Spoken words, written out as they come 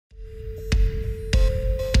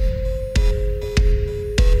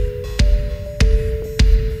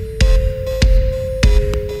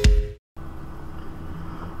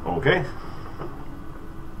Okay.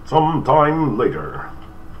 Sometime later.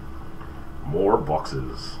 More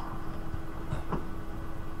boxes.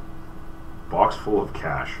 Box full of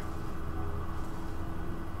cash.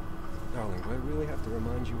 Darling, do I really have to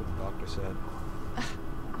remind you what the doctor said?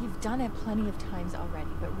 You've done it plenty of times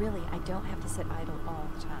already, but really, I don't have to sit idle all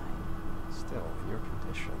the time. Still, in your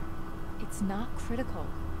condition. It's not critical.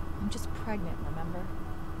 I'm just pregnant, remember?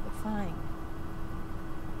 But fine.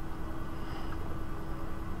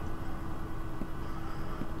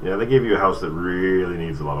 Yeah, they gave you a house that really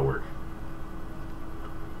needs a lot of work.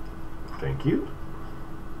 Thank you.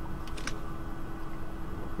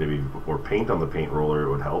 Maybe more paint on the paint roller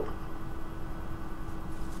would help.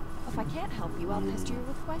 If I can't help you, I'll pester you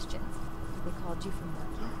with questions. Have they called you from work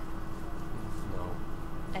yet? No.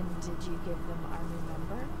 And did you give them our new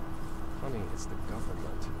number? Honey, it's the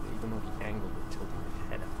government. They even know the angle we're tilting your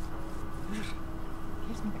head at.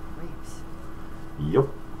 Gives me the creeps. Yep.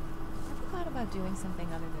 Ever thought about doing something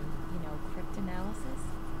other than, cryptanalysis?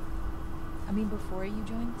 I mean, before you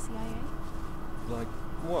joined the CIA? Like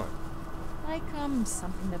what? Like,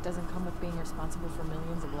 something that doesn't come with being responsible for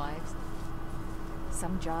millions of lives.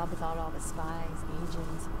 Some job without all the spies,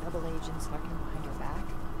 agents, double agents lurking behind your back.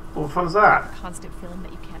 What fun is that? A constant feeling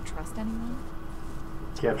that you can't trust anyone.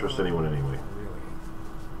 Can't trust anyone anyway. Really?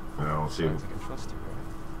 I don't see. Sounds like I can trust you, right?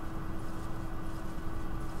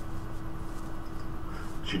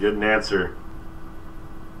 She didn't answer.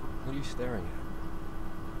 What are you staring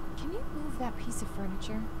at? Can you move that piece of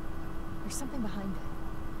furniture? There's something behind it.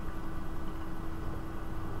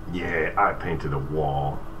 Yeah, I painted a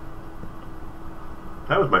wall.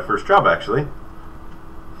 That was my first job, actually.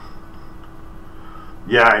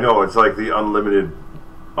 Yeah, I know. It's like the unlimited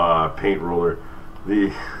paint roller.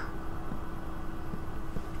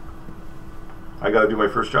 I gotta do my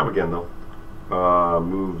first job again, though.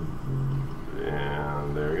 Move.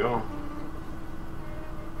 And there we go.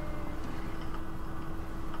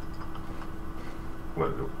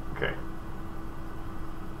 What? Okay.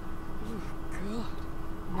 Oh, God.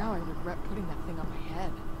 Now I regret putting that thing on my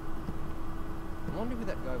head. I wonder who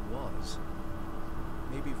that guy was.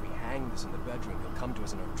 Maybe if we hang this in the bedroom, he'll come to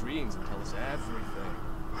us in our dreams and tell us everything.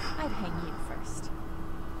 I'd hang you first.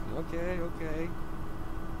 Okay, okay.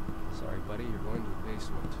 Sorry, buddy, you're going to the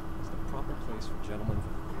basement. It's the proper place for gentlemen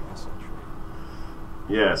from the previous century.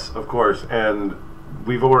 Yes, of course. And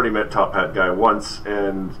we've already met Top Hat Guy once,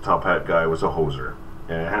 and Top Hat Guy was a hoser.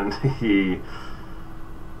 And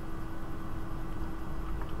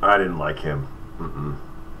I didn't like him. Mm-mm.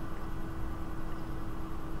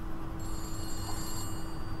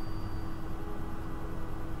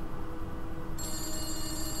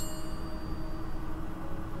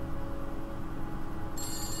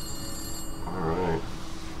 Alright.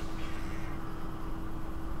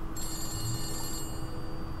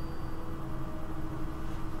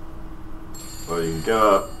 Well, you can get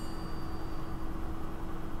up.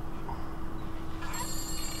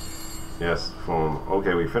 Yes, phone.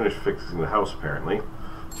 Okay, we finished fixing the house, apparently.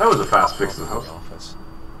 That was a fast fix of the house. Office.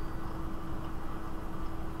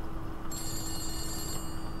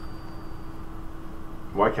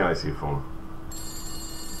 Why can't I see a phone?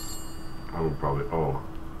 Oh, probably. Oh.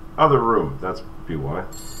 Other room. That's be why.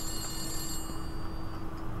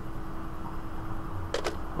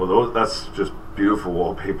 Well, that's just beautiful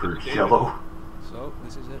wallpaper. Yellow. So,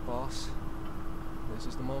 this is it, boss. This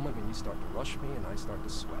is the moment when you start to rush me and I start to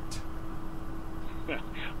sweat.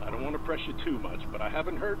 I don't want to press you too much, but I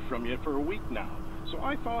haven't heard from you for a week now. So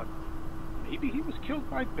I thought, maybe he was killed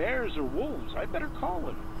by bears or wolves. I better call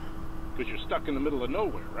him. Because you're stuck in the middle of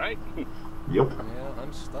nowhere, right? Yep. Yeah,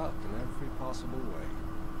 I'm stuck in every possible way.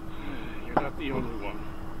 You're not the only one.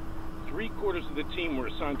 3/4 of the team were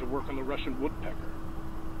assigned to work on the Russian woodpecker.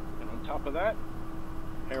 And on top of that,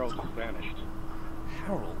 Harold has vanished.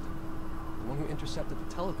 Harold? The one who intercepted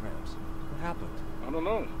the telegrams. What happened? I don't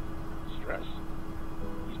know. Stress.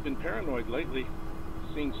 He's been paranoid lately,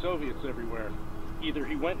 seeing Soviets everywhere. Either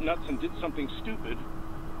he went nuts and did something stupid,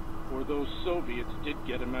 or those Soviets did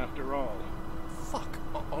get him after all. Fuck,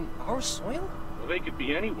 on our soil? Well, they could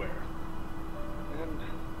be anywhere. And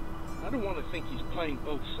I don't want to think he's playing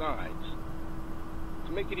both sides.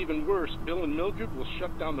 To make it even worse, Bill and Mildred will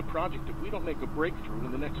shut down the project if we don't make a breakthrough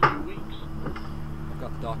in the next few weeks. I've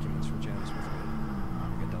got the documents from Janice with me.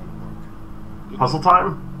 I'll get down to work. Puzzle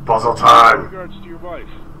time? Puzzle time! Regards to your wife.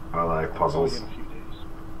 I like I'll call you puzzles. in a few days.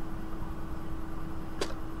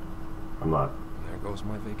 I'm not. And there goes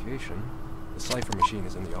my vacation. The Cypher machine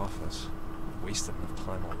is in the office. I've wasted enough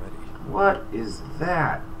time already. What is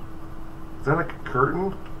that? Is that like a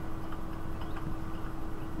curtain?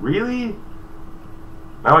 Really?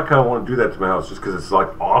 Now I kind of want to do that to my house just because it's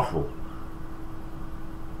like awful.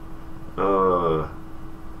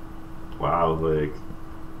 Wow, like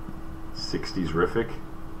 60s rific.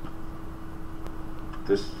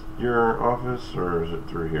 This your office or is it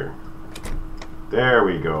through here? There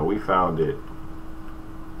we go. We found it.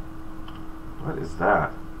 What is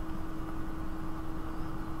that?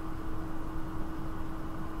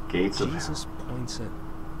 Gates of hell. Jesus points at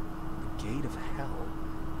the gate of hell.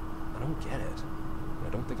 I don't get it. I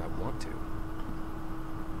don't think I want to.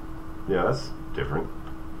 Yeah, that's different.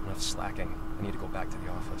 Enough slacking. I need to go back to the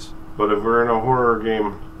office. But if we're in a horror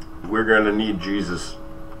game, we're gonna need Jesus.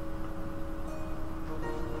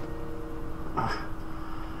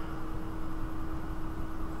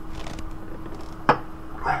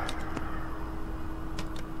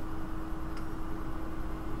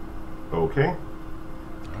 Okay.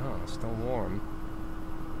 Oh, still warm.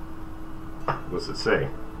 What's it say?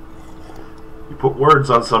 You put words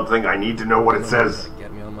on something, I need to know what it says.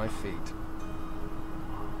 Get me on my feet.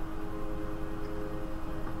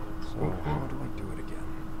 So Okay. how do I do it again?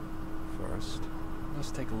 First,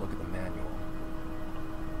 let's take a look at the manual.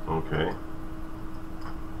 Okay.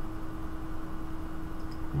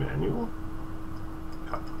 Manual?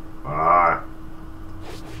 Ah.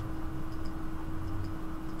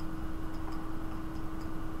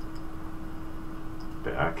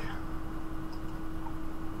 Back.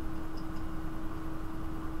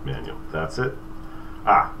 Manual. That's it.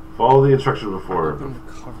 Ah. Follow the instructions before. Open the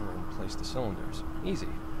cover and place the cylinders. Easy.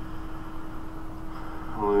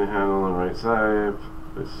 Only handle on the right side.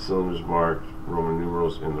 Place the cylinders marked Roman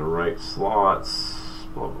numerals in the right slots.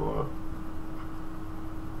 Blah blah.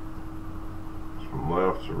 From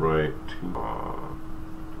left to right to.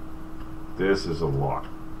 This is a lot.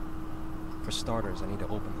 For starters, I need to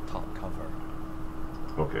open the top cover.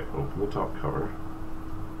 Okay, open the top cover.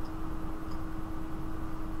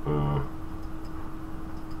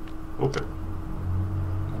 Open.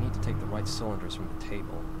 I need to take the right cylinders from the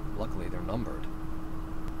table. Luckily, they're numbered.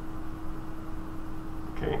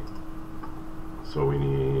 Okay. So we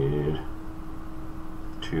need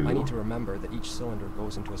 2. I need to remember that each cylinder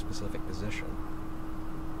goes into a specific position.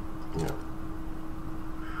 Yeah.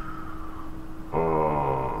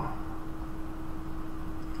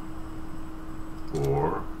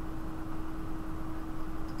 4,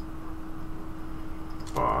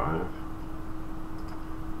 5,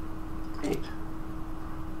 8.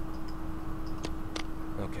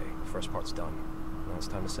 Okay, the first part's done. Now it's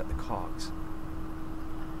time to set the cogs.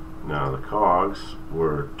 Now the cogs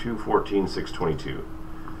were 214, 622.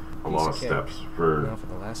 A lot of Piece of steps cake. for. Now for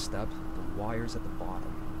the last step, the wires at the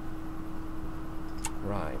bottom.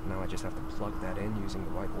 Right, now I just have to plug that in using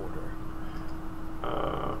the right order.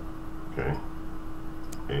 Okay.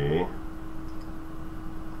 A,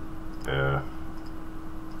 F,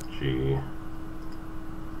 G,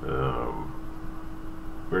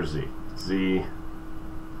 where's Z? Z,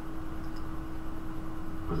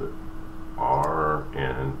 was it R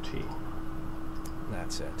and T?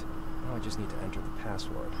 That's it. Now I just need to enter the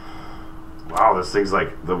password. Wow, this thing's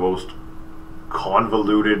like the most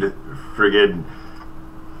convoluted friggin'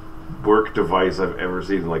 work device I've ever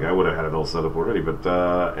seen. Like, I would have had it all set up already, but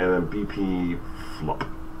and then BP flop.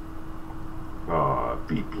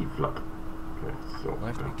 BP flop. Okay, so I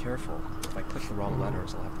have to be careful. If I click the wrong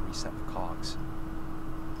letters, I'll have to reset the cogs.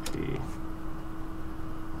 T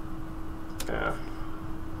F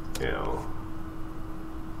L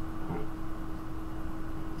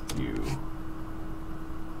U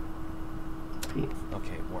P.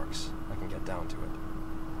 Okay, it works. I can get down to it.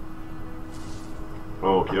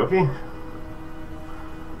 Okie dokie.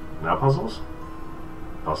 Now puzzles?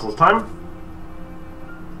 Puzzles time?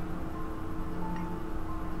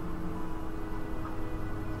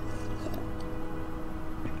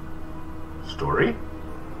 Story?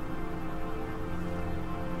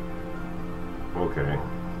 Okay.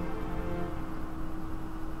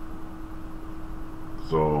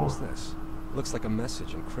 So... What's this? Looks like a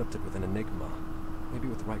message encrypted with an enigma. Maybe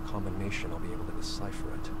with the right combination I'll be able to decipher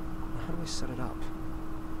it. Now, how do I set it up?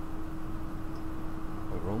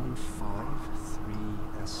 A Roman 5, 3,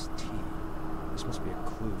 ST. This must be a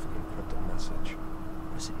clue for the encrypted message.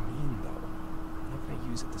 What does it mean, though? How can I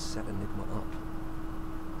use it to set Enigma up?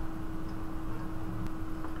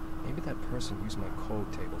 Maybe that person used my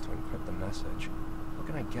code table to encrypt the message. How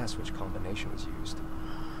can I guess which combination was used?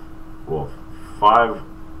 Well, 5...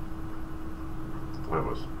 What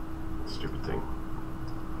was the stupid thing?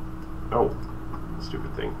 Oh,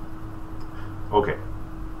 stupid thing. Okay.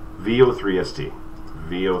 VO3ST.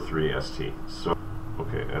 VO3ST. So,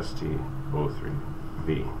 okay,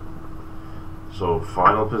 ST03V. So,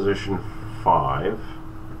 final position 5.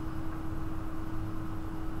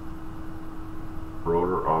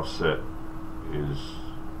 rotor offset is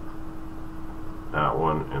that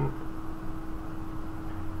one, and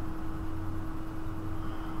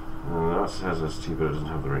that has ST, but it doesn't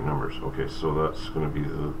have the right numbers. Okay, so that's going to be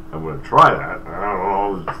the. I'm going to try that. I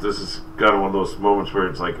don't know. This is kind of one of those moments where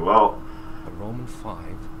it's like, well, A Roman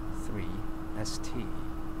 5, 3, ST.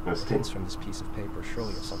 ST. Hints from this piece of paper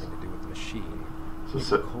surely have something to do with the machine. So Maybe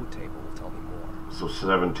the code table will tell me more. So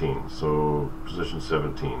 17. So position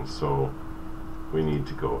 17. So we need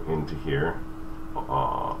to go into here.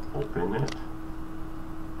 Open it.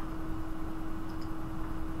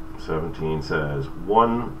 17 says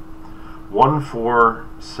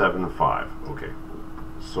 1475. Okay.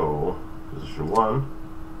 So position 1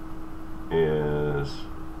 is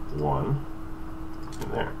 1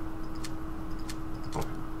 in there. Okay.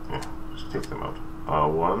 Yeah. Just take them out.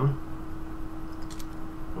 1.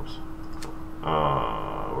 Oops.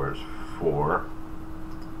 Where's 4?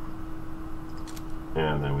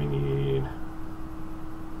 And then we need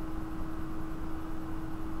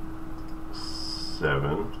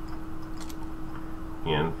 7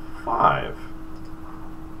 and 5.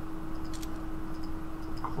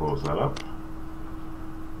 Close that up.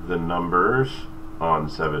 The numbers on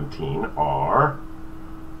 17 are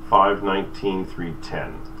 519,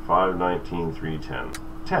 310. 519, 310.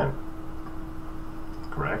 10.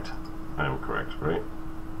 Correct? I am correct, right?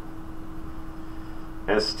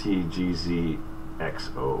 STGZXO.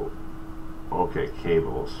 Okay,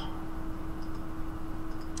 cables.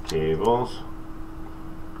 Cables.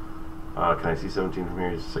 Can I see 17 from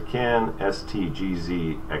here? Yes, I can.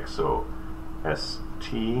 STGZXO.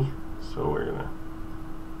 ST. So we're gonna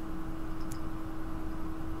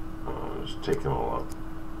just take them all up.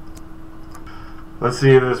 Let's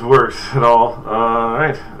see if this works at all.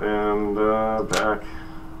 Alright, and back.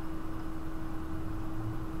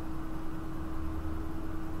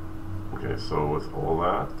 Okay, so with all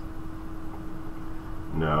that,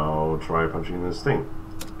 now try punching this thing.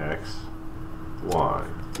 X, Y,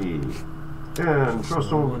 D, and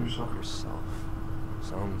trust on yourself.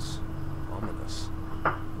 Sounds ominous.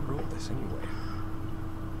 Who wrote this anyway?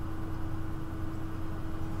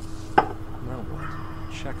 Now what?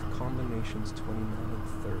 Check combinations 29 and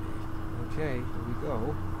 30. Okay, here we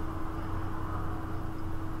go.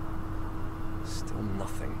 Still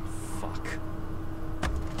nothing. Fuck.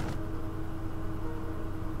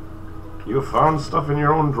 You found stuff in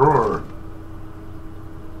your own drawer.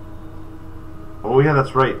 Oh yeah,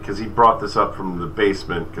 that's right, because he brought this up from the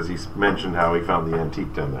basement, because he mentioned how he found the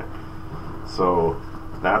antique down there. So,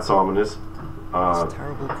 that's ominous. This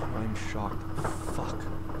terrible crime shocked. Fuck.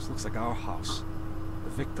 This looks like our house. The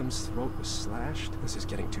victim's throat was slashed. This is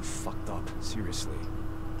getting too fucked up. Seriously.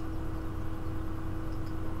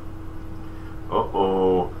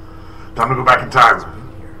 Uh-oh. Time to go back in time. What's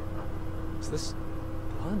been here? Is this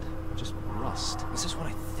blood or just rust? Is this what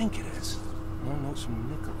I think it is? More notes from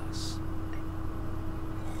Nicholas.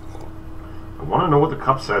 I want to know what the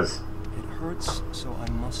cup says. It hurts, so I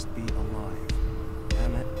must be alive.